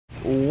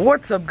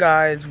What's up,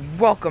 guys?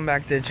 Welcome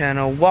back to the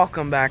channel.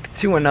 Welcome back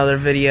to another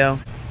video.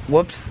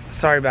 Whoops,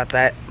 sorry about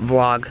that,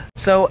 vlog.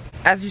 So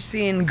as you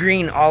see in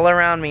green all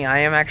around me, I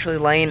am actually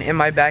laying in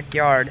my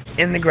backyard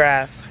in the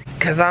grass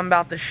because I'm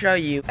about to show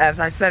you,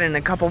 as I said in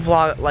a couple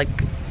vlog, like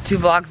 2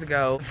 vlogs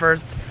ago,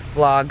 first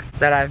vlog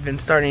that I've been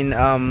starting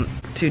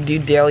to do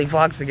daily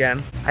vlogs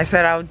again. I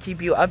said I would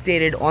keep you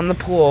updated on the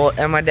pool,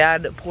 and my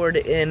dad poured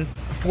in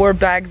 4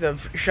 bags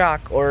of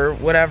shock or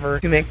whatever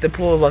to make the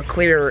pool look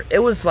clearer. It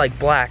was like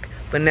black,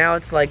 but now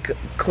it's like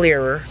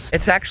clearer.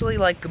 It's actually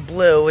like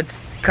blue, it's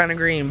kind of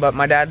green, but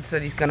my dad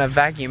said he's gonna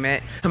vacuum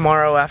it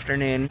tomorrow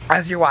afternoon.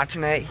 As you're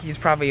watching it, he's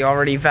probably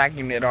already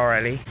vacuumed it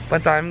already.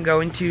 But I'm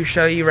going to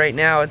show you right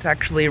now, it's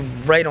actually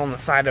right on the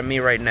side of me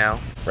right now,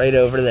 right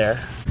over there.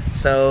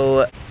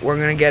 So we're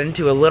gonna get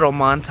into a little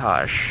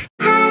montage.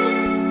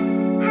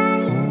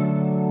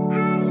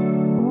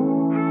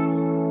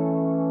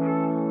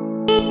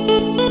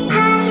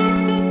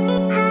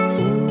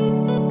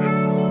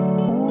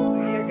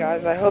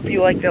 I hope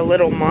you liked the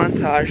little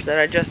montage that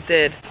I just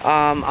did.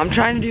 I'm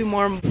trying to do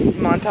more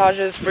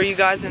montages for you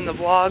guys in the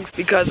vlogs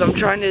because I'm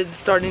trying to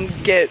starting to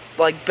get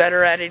like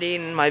better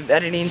editing. My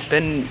editing's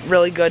been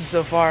really good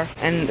so far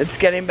and it's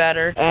getting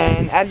better.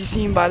 And as you've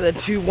seen by the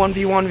 2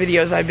 1v1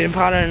 videos, I've been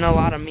putting in a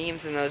lot of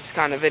memes in those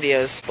kind of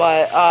videos.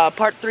 But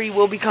part 3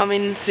 will be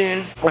coming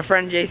soon. My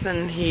friend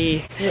Jason,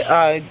 he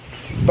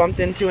bumped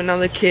into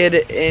another kid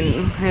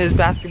in his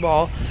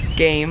basketball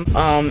game.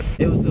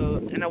 It was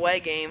an away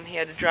game. He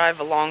had to drive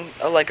along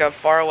like a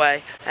far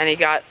away, and he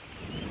got,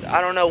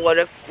 I don't know what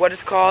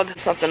it's called,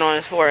 something on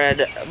his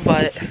forehead,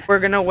 but we're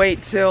gonna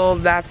wait till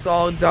that's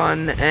all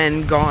done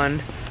and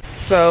gone.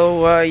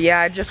 So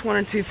yeah, I just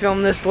wanted to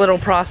film this little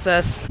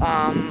process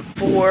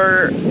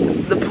for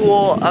the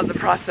pool of the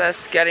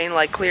process getting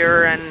like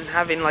clearer and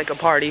having like a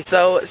party.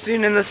 So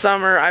soon in the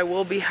summer I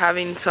will be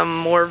having some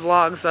more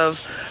vlogs of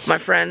my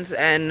friends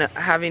and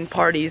having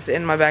parties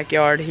in my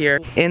backyard here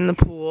in the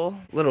pool.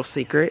 Little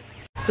secret.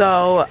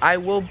 So I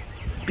will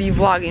be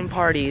vlogging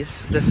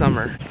parties this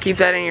summer. Keep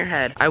that in your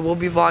head. I will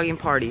be vlogging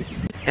parties.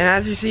 And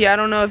as you see, I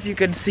don't know if you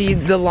could see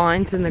the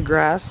lines in the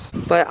grass,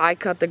 but I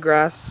cut the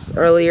grass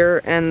earlier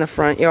in the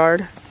front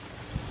yard.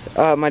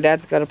 My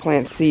dad's got to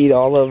plant seed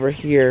all over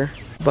here.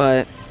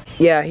 But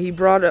yeah, he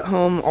brought it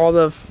home all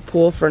the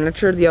pool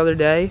furniture the other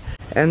day,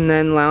 and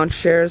then lounge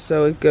chairs,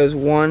 so it goes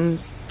 1,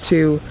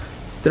 2,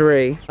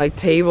 3. Like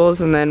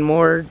tables, and then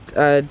more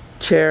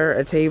chair,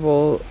 a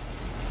table,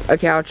 a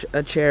couch,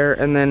 a chair,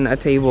 and then a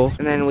table,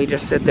 and then we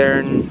just sit there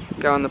and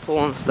go in the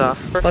pool and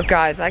stuff. But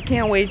guys, I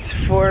can't wait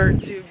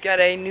to get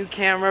a new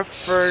camera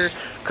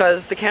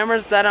because the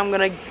cameras that I'm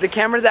gonna,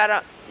 camera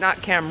that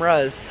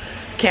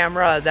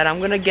I'm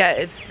gonna get,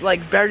 it's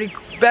like better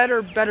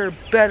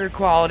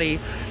quality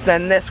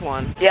than this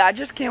one. Yeah, I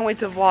just can't wait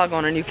to vlog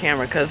on a new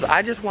camera because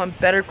I just want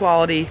better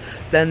quality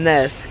than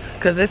this,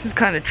 because this is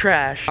kind of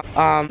trash.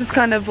 This is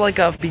kind of like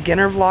a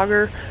beginner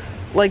vlogger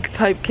like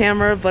type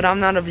camera, but I'm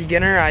not a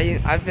beginner.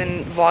 I've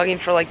been vlogging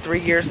for like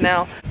 3 years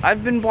now.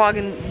 I've been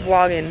vlogging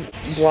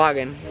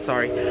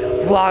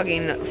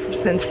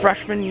since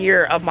freshman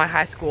year of my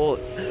high school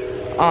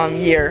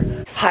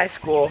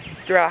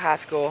throughout high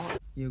school.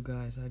 You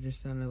guys, I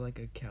just sounded like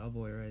a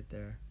cowboy right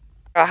there.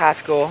 High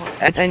school,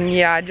 and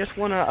yeah, I just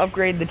want to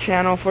upgrade the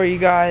channel for you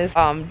guys.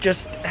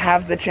 Just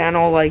have the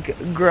channel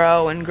like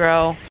grow and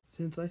grow.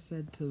 Since I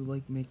said to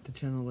like make the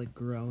channel like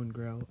grow and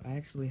grow, I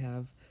actually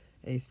have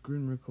a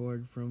screen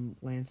record from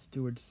Lance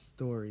Stewart's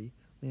story,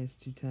 Lance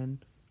 210.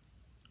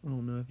 I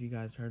don't know if you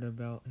guys heard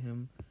about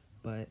him,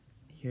 but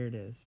here it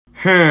is.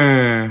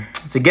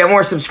 To get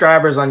more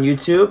subscribers on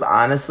YouTube,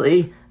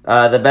 honestly,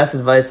 the best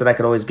advice that I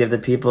could always give to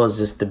people is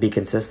just to be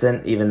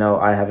consistent, even though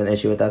I have an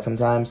issue with that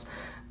sometimes.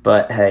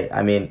 But hey,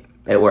 I mean,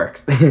 it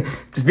works.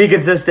 Just be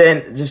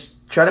consistent,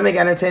 just try to make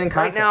entertaining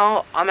content. Right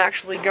now, I'm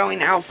actually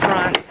going out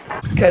front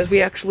because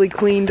we actually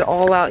cleaned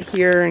all out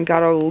here and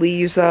got all the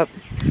leaves up.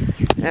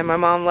 And my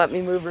mom let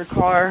me move her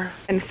car.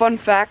 And fun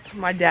fact,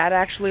 my dad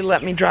actually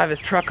let me drive his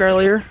truck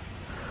earlier.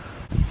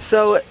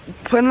 So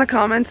put in the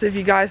comments if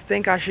you guys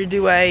think I should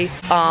do a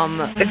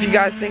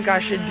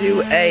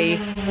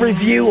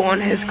review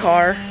on his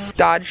car,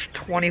 Dodge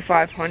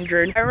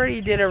 2500. I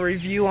already did a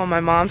review on my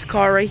mom's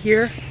car right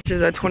here, which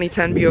is a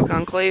 2010 Buick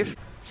Enclave.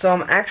 So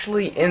I'm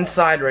actually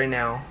inside right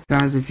now.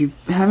 Guys, if you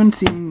haven't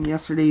seen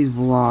yesterday's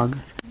vlog,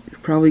 you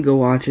should probably go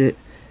watch it.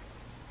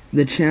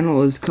 The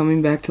channel is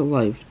coming back to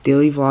life.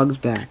 Daily vlogs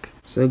back.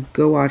 So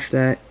go watch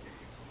that.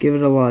 Give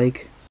it a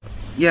like.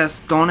 Yes,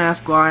 don't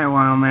ask why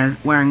I'm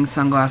wearing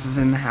sunglasses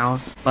in the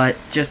house. But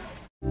just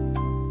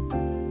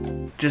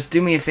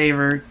do me a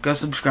favor. Go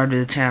subscribe to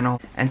the channel.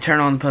 And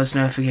turn on the post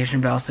notification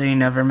bell so you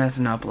never miss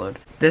an upload.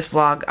 This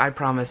vlog, I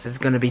promise, is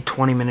going to be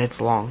 20 minutes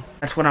long.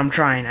 That's what I'm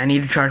trying. I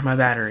need to charge my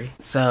battery.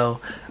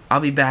 So I'll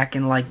be back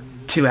in like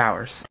 2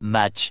 hours.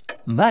 Much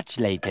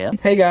later.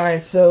 Hey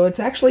guys, so it's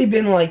actually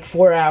been like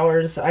 4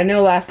 hours. I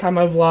know last time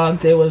I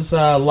vlogged it was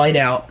light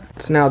out.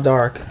 It's now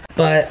dark.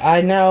 But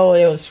I know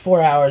it was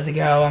 4 hours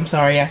ago. I'm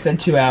sorry, I said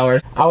 2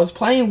 hours. I was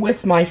playing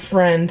with my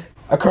friend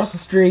across the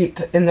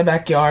street in the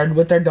backyard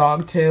with their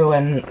dog too,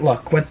 and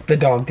look what the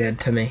dog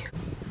did to me.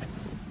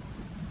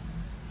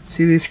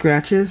 See these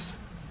scratches?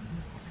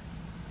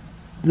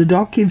 The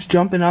dog keeps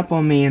jumping up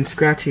on me and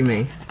scratching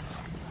me.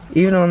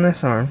 Even on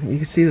this arm, you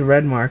can see the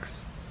red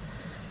marks.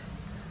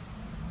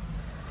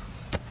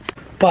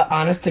 But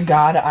honest to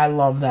God, I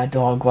love that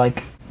dog.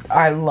 Like,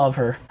 I love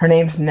her. Her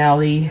name's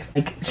Nellie.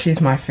 Like, she's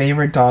my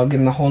favorite dog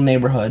in the whole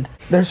neighborhood.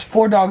 There's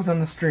 4 dogs on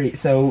the street,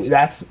 so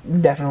that's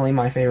definitely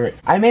my favorite.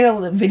 I made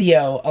a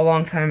video a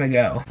long time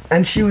ago,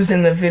 and she was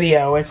in the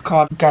video. It's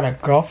called Got a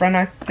Girlfriend,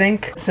 I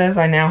think. It says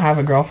I now have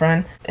a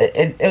girlfriend.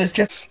 It was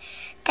just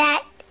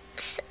that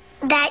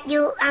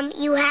you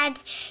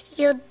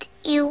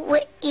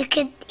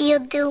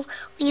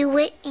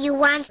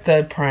want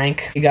to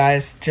prank you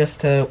guys,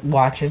 just to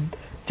watch it,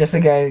 just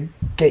to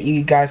get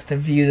you guys to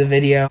view the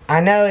video.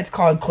 I know it's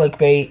called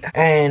clickbait,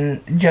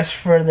 and just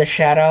for the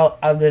shout out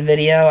of the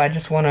video, I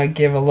just want to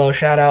give a little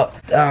shout out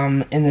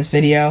in this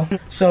video.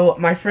 So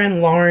my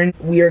friend Lauren,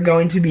 we are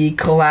going to be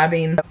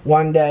collabing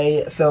one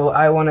day, so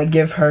I want to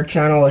give her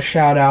channel a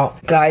shout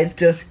out. Guys,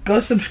 just go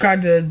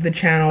subscribe to the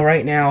channel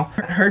right now.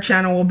 Her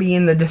channel will be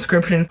in the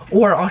description,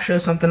 or I'll show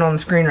something on the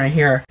screen right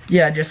here.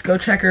 Yeah, just go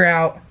check her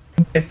out.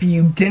 If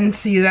you didn't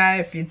see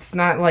that, if it's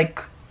not like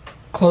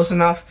close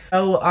enough,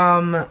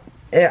 I'm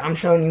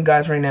showing you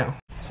guys right now.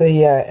 So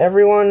yeah,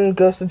 everyone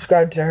go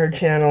subscribe to her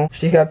channel.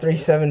 She's got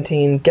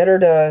 317. Get her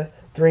to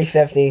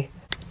 350.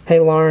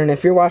 Hey Lauren,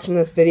 if you're watching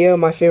this video,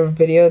 my favorite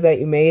video that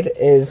you made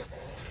is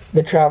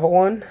the travel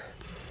one,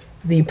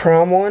 the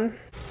prom one,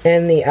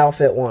 and the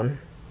outfit one.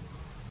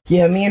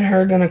 Yeah, me and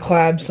her are gonna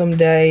collab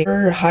someday.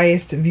 Her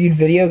highest viewed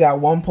video got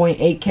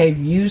 1.8k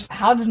views.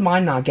 How does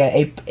mine not get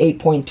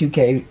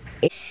 8.2k?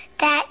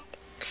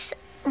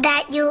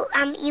 You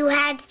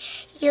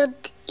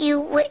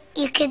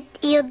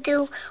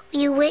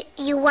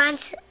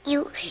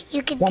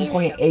could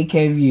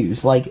 1.8k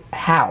views. Like,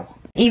 how?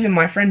 Even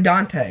my friend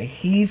Dante,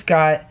 he's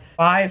got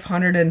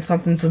 500 and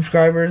something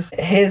subscribers.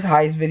 His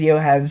highest video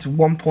has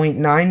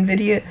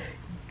 9k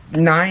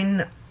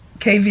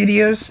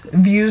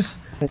views.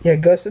 Yeah,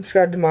 go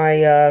subscribe to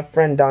my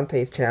friend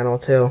Dante's channel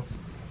too.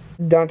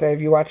 Dante,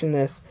 if you're watching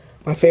this,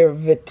 my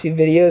favorite 2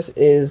 videos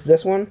is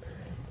this one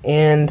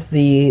and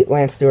the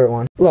Lance Stewart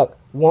one. Look,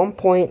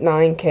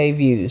 1.9k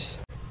views.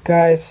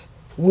 Guys,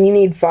 we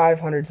need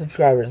 500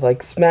 subscribers.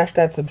 Like, smash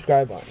that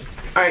subscribe button.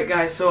 Alright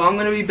guys, so I'm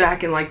gonna be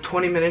back in like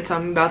 20 minutes.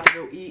 I'm about to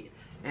go eat,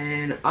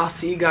 and I'll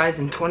see you guys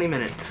in 20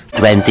 minutes.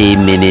 20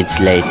 minutes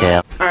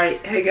later.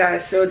 Alright, hey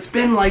guys, so it's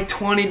been like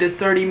 20 to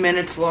 30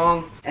 minutes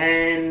long,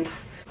 and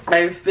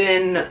I've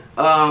been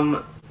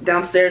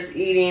downstairs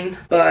eating,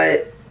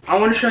 but I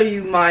want to show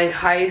you my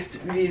highest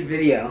viewed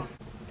video.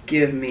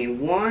 Give me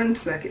 1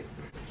 second.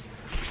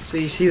 So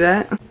you see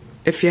that?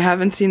 If you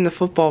haven't seen the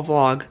football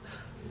vlog,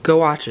 go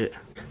watch it.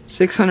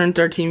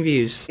 613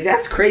 views.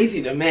 That's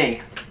crazy to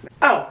me.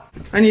 Oh,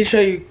 I need to show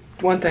you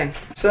one thing.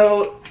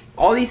 So,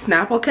 all these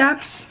Snapple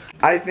caps,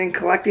 I've been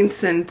collecting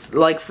since,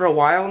 like, for a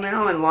while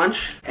now in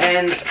lunch.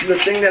 And the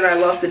thing that I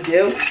love to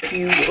do, if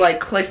you, like,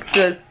 click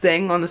the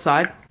thing on the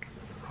side.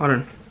 Hold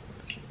on.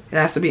 It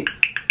has to be.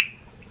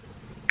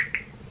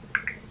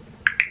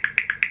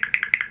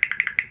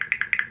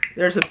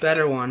 There's a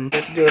better one. You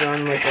have to do it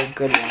on, like, a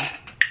good one.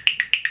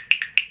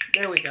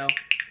 There we go.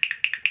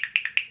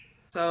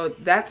 So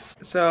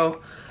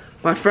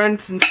my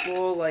friends in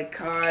school, like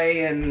Kai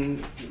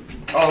and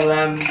all of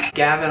them,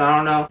 Gavin, I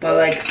don't know, but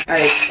like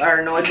I are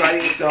annoyed by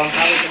these, so I'm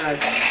probably gonna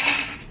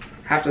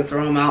have to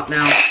throw them out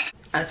now.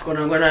 That's what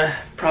I'm gonna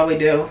probably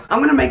do. I'm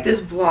gonna make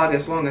this vlog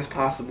as long as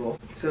possible.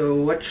 So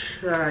what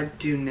should I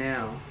do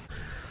now?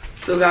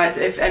 So guys,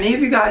 if any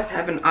of you guys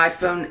have an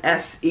iPhone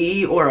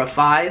SE or a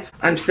 5,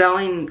 I'm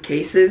selling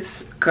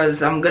cases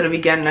because I'm going to be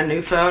getting a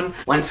new phone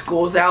when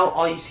school's out.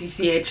 All you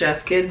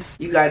CCHS kids,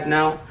 you guys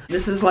know.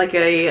 This is like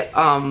a,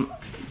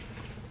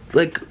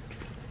 like,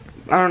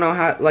 I don't know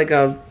how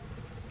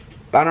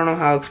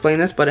to explain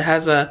this, but it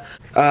has a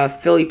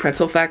Philly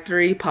Pretzel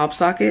Factory pop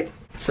socket.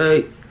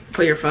 So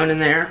put your phone in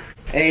there.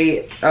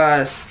 A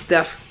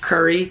Steph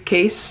Curry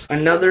case.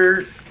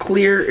 Another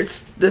clear,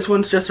 this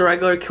one's just a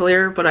regular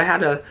clear, but I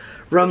had a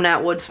Roman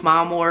Atwood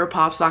Smile More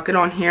pop socket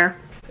on here.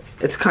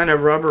 It's kind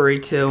of rubbery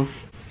too.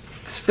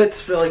 It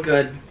fits really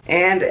good.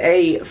 And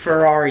a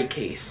Ferrari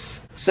case.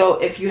 So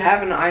if you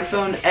have an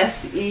iPhone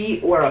SE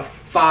or a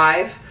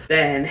 5,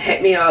 then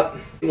hit me up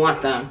if you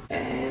want them,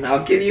 and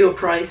I'll give you a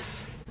price.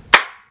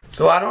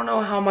 So I don't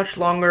know how much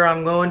longer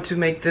I'm going to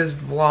make this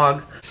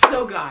vlog.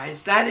 So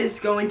guys, that is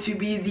going to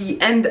be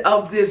the end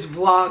of this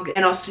vlog,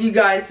 and I'll see you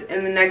guys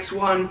in the next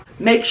one.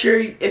 Make sure,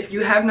 if you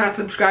have not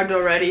subscribed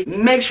already,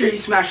 make sure you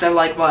smash that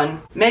like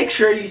button. Make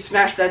sure you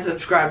smash that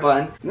subscribe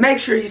button. Make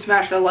sure you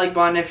smash that like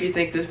button if you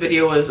think this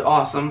video was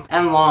awesome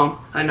and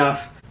long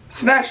enough.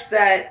 Smash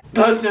that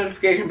post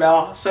notification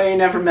bell so you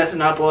never miss an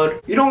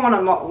upload. You don't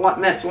want to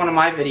miss one of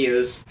my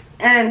videos.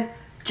 And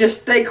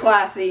just stay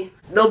classy.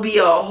 There'll be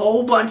a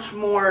whole bunch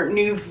more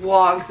new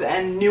vlogs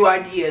and new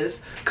ideas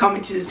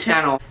coming to the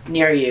channel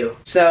near you.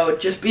 So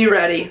just be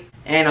ready,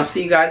 and I'll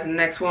see you guys in the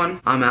next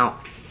one. I'm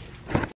out.